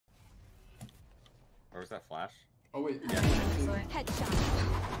Or was that flash? Oh wait. Yeah. Headshot.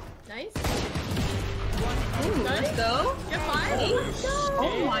 Nice. Ooh, let's go. You're fine.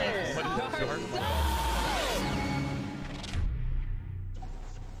 Oh my god.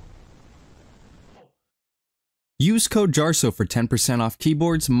 Use code JARSO for 10% off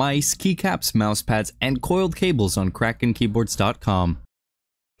keyboards, mice, keycaps, mousepads, and coiled cables on KrakenKeyboards.com.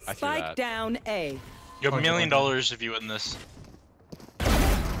 Spike down A. You have $1 million if you win this.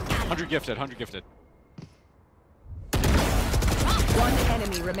 100 gifted, 100 gifted. One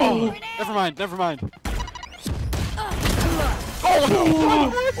enemy remaining. Oh, never mind, never mind. Oh,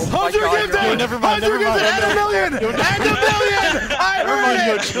 100 gifted! Never mind, never mind. And $1 million! And $1 million! I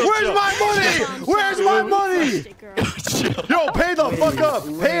heard it! Where's my money? Where's my money? Yo, pay the fuck up!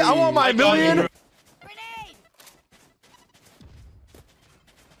 Pay! I want my million!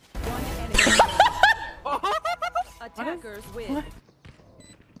 One enemy. Attackers win.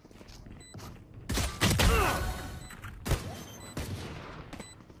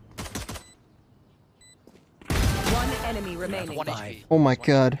 One enemy remaining. Oh my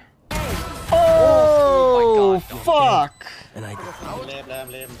god. Oh, fuck! And I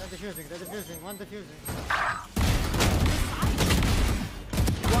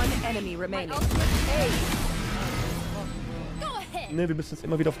One enemy remaining. Ne, wir müssen es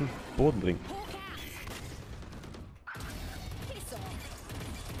immer wieder auf den Boden bringen.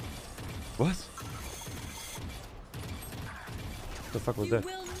 Was? What the fuck was that?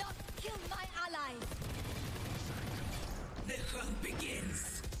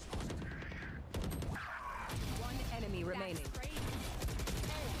 One enemy remaining.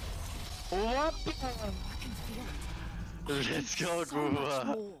 What? Let's go, Groove.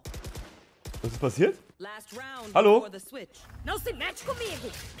 Was ist passiert? Last round Hallo? before the switch. Não se mete comigo.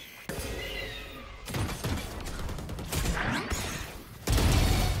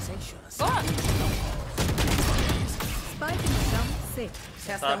 Spike no chão, C.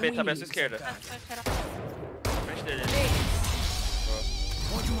 Tá bem à sua esquerda. Frente dele.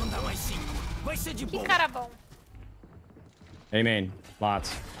 Pode mandar mais 5. Vai ser de boa. Que cara bom. Hey man,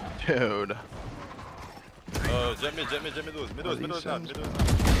 lots. Dude. Jet mid 12.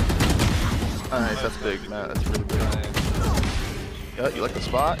 Nice, that's big, man. That's really big. Yeah, you like the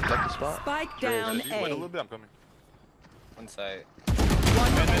spot? You like the spot? Spike down Wait a A. little bit, I'm coming. One side.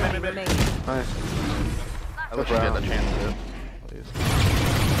 One enemy remaining. Nice. I wish you get the chance to. Please.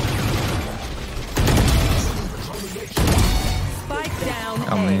 Spike down I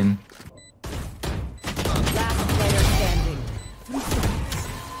A. mean, Last player standing.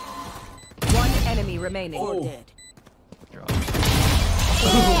 One enemy remaining. Or dead.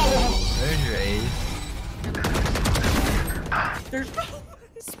 there's your ace.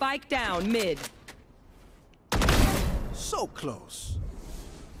 Spike down mid. So close.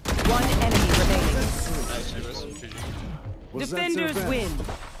 One enemy remaining. Defenders win.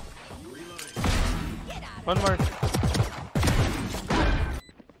 One more.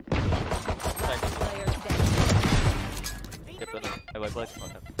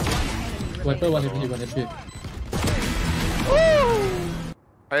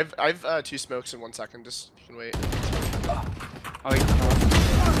 I've 2 smokes in 1 second. Just you can wait.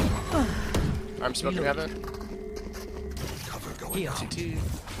 I'm smoking heaven. Cover going out.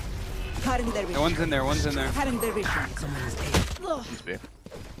 One's in there, one's in there. He's B.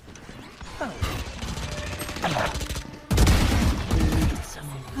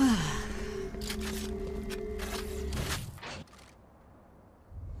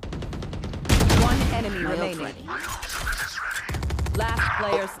 One enemy remaining. Last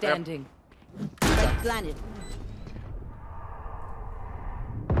player standing. Planet.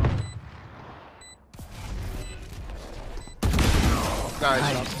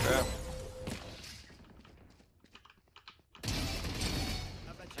 Nice. Yeah.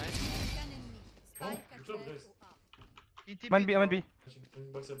 I'm on B.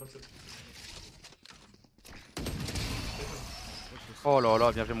 Oh là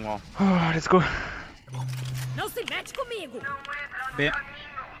là, bien fait moi. Oh, let's go. Não se mete comigo. B.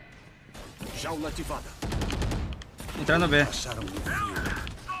 Jaula ativada. Entrando B. Acharam um fio.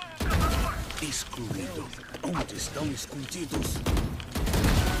 Excluído. Onde estão escondidos?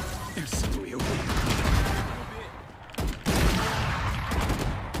 Sou eu.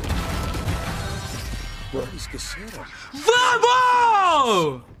 Esqueceram?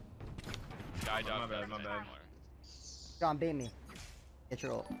 Vamos! My bad. John, bait me. Get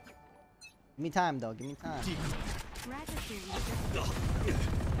your ult. Give me time, though. Give me time.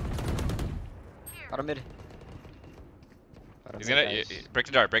 Bottom mid. He's gonna break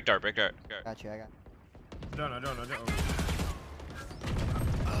the dart. Got you, I got you. No.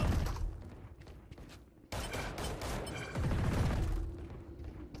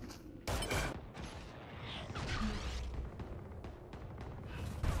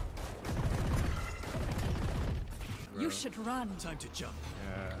 You should run. Time to jump.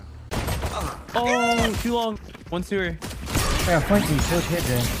 Oh, too long. One sewer. Yeah, flanking. Push hit,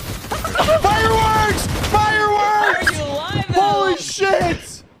 Jay. Fireworks! Fireworks! Are you alive? Holy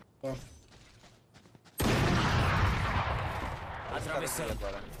shit!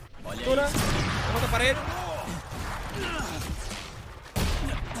 Outra parede.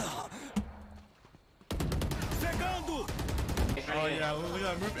 Chegando! Oh yeah, look at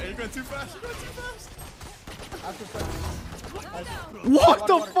that move. You got too fast. You got too fast. What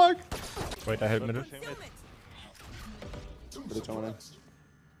the fuck? Wait, I hit middle.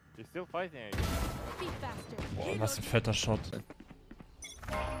 You're still fighting. Be faster. Boah, was ein fetter Shot.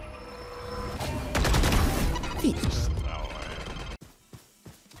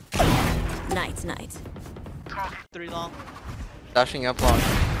 Night, night. 3 long. Dashing up long.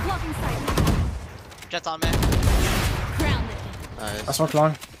 Blocking sight. Jets on me. Grounded. Nice. I smoke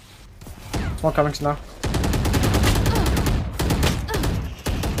long. Smoke coming now.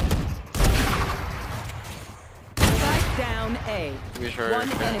 Strike down A. We sure.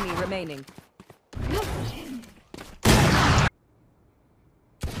 One enemy remaining.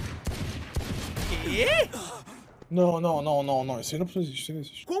 Não. Isso aí não precisa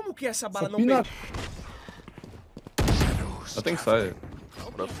existir. Como que essa bala não pegou? I think so.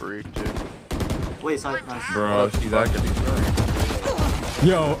 What a freak, dude. Wait, side, nice. Bro, She's actually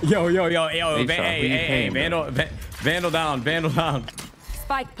Yo, Hey, Vandal down.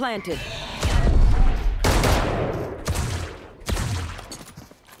 Spike planted.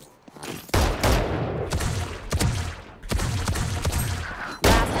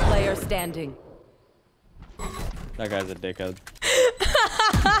 Last player standing. That guy's a dickhead.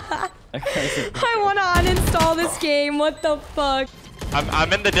 I want to uninstall this game. What the fuck?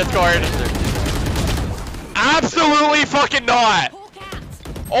 I'm in the Discord. Absolutely fucking not.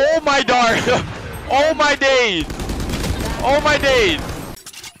 Oh my dark. Oh my days. Oh my days.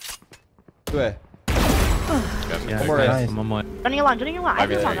 Ué. Yeah, Nice. I'm on my... Running along. I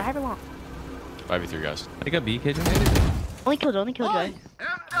have a long. 5v3 guys. Take a B, KJ. Only killed Joy.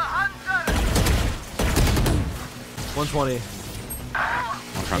 120.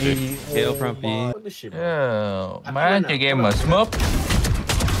 Front B. Kill front B. Yeah, man, you gave him a smoke.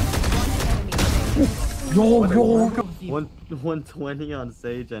 Yo. 120 on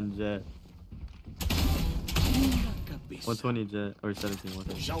Sage and Jet. 120 Jet or 17.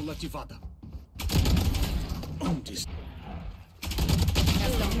 120. Jaula ativada.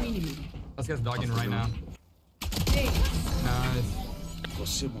 Let's get dogging right now. Nice.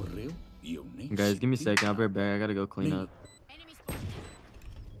 Você morreu e eu nem. Guys, give me a second. I'll be right back. I gotta go clean up.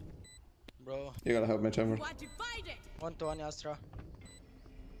 Bro. You gotta help me, Chamber. 120 Astra.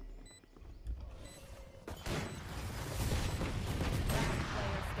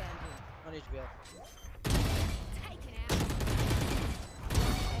 On HBO.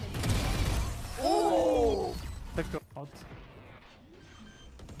 Oh! Out.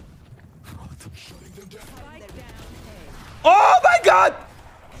 Oh my god!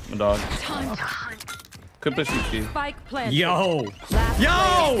 Dog. Could push you. Spike planted. Yo! Last Yo!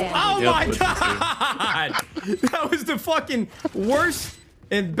 player Oh standing. my god! That was the fucking worst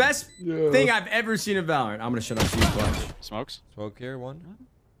and best thing I've ever seen in Valorant. I'm gonna shut up. See you, Flash. Smokes? Smoke here, one.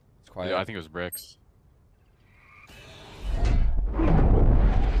 It's quiet. Yeah, I think it was bricks.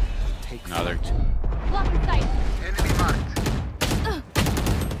 No, they're... Blocking sight.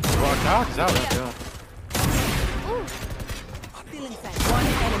 Out, he's out. Yeah. Feeling sight. One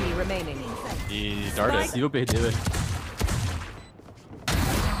enemy remaining. He darted. See what they do.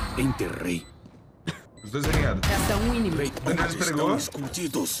 Enterrei. Os dois alinhados. Resta inimigo. Onde estão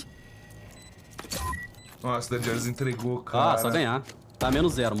escondidos? Nossa, o Daniels entregou, cara. Ah, só ganhar. Tá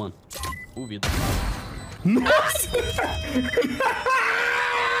 -0, mano. Duvido. Nossa!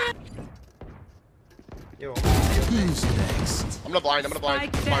 I'm gonna blind.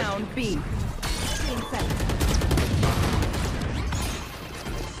 Spike down B.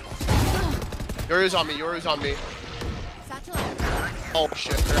 Yoru's on me. Oh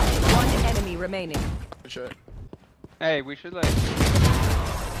shit. One enemy remaining. Shit. Hey, we should like...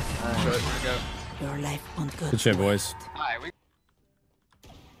 Shit. Your life won't go. Good shit, boys. Hi, we...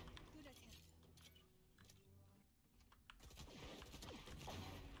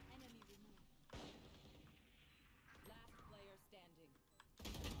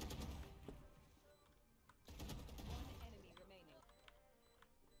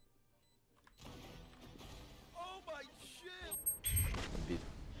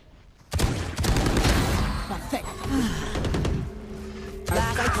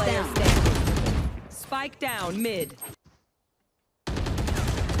 Last player standing. Spike down mid.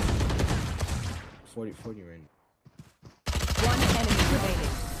 40 right now.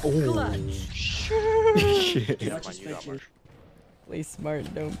 Shit. Play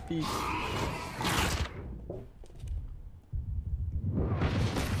smart, don't peek.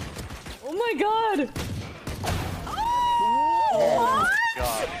 Oh my god! Oh my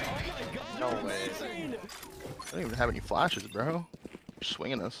god. No way. I don't even have any flashes, bro. You're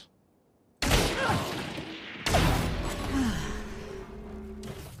swinging us.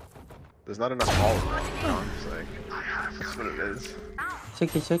 There's not enough balls right now. It's like, that's what it is.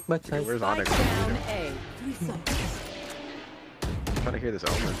 Shake backside. Where's Onyx? I'm trying to hear this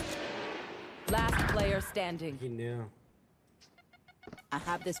element. Last player standing. He knew. I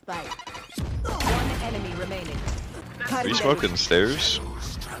have this fight. One enemy remaining. Are you smoking stairs?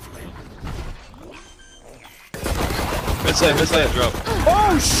 Mid lane, drop.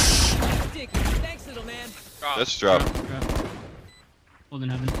 Oh shh! Thanks, little man. Let's drop. Hold in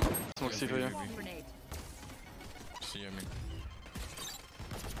heaven. Smoke C4 here.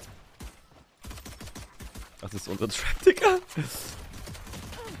 Das ist unser Trap, Digga.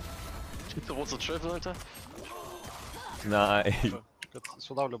 Shit, what's the trap, Leute? Nein.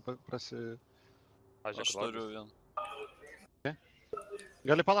 Сюда проси. Окей.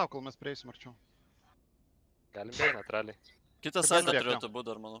 Gali palauk, kol mes prieisim arčiau. Galim bėgti, realiai. Kitas side turėtų būti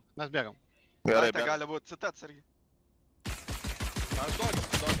dar, manau. Mes bėgam. Gerai, gali būti CT atsargiai.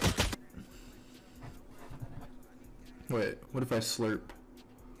 Wait, what if I slurp?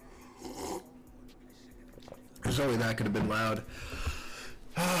 There's only that could have been loud.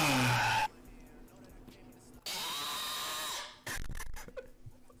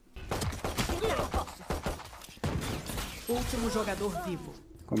 Último jogador vivo.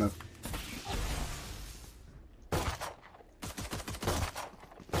 Come on.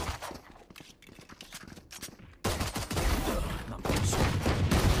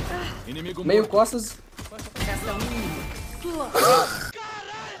 Meio costas. Resta um inimigo.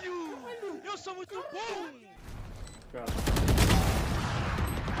 Caralho! Eu sou muito bom!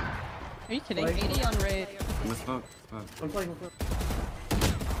 Are you kidding? 80 on raid.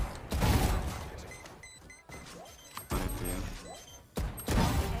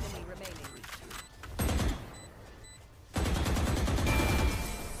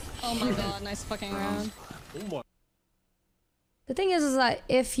 Oh my god, nice fucking round. The thing is that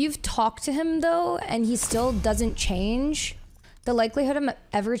if you've talked to him though, and he still doesn't change, the likelihood of him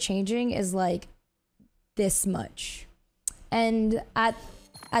ever changing is like this much. And at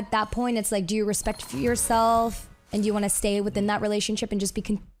that point, it's like, do you respect yourself? And do you want to stay within that relationship and just be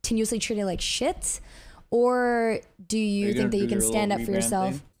continuously treated like shit? Or do you think that you can stand up for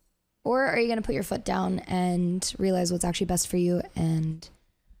yourself? Thing? Or are you going to put your foot down and realize what's actually best for you and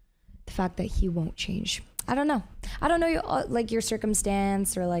the fact that he won't change? I don't know. I don't know your, like your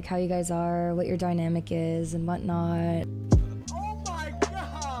circumstance or like how you guys are, what your dynamic is and whatnot. Oh my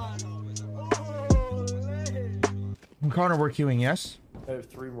god! Connor, we're queuing, yes? I have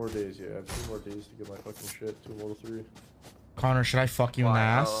 3 more days, yeah. I have 2 more days to get my fucking shit. 2 more to 3. Connor, should I fuck you in the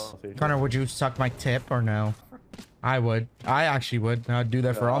ass? Connor, would you suck my tip or no? I would. I actually would. I'd do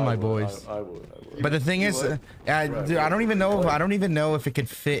that for all my boys. I would. But the thing is, dude, I don't even know. I don't even know if it could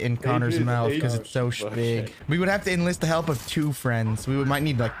fit in Connor's mouth because it's so big. We would have to enlist the help of 2 friends. We might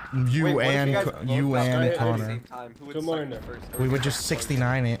need like you and Connor. Come on. We would just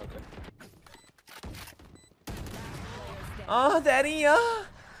 69 it. Oh, Daddy,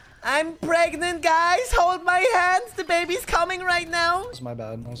 I'm pregnant, guys. Hold my hands. The baby's coming right now. That's my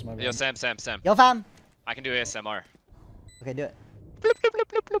bad. That was my bad. Yo, Sam. Yo, fam. I can do ASMR. Okay, do it.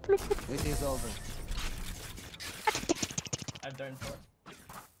 This is over. I've done 4.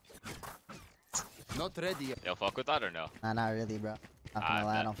 Not ready yet. Yo, fuck with that or no? Nah, not really, bro. Not gonna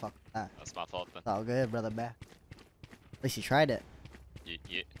lie, I don't fuck with that. That's my fault then. It's all good, brother, back. At least you tried it.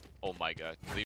 Oh my god.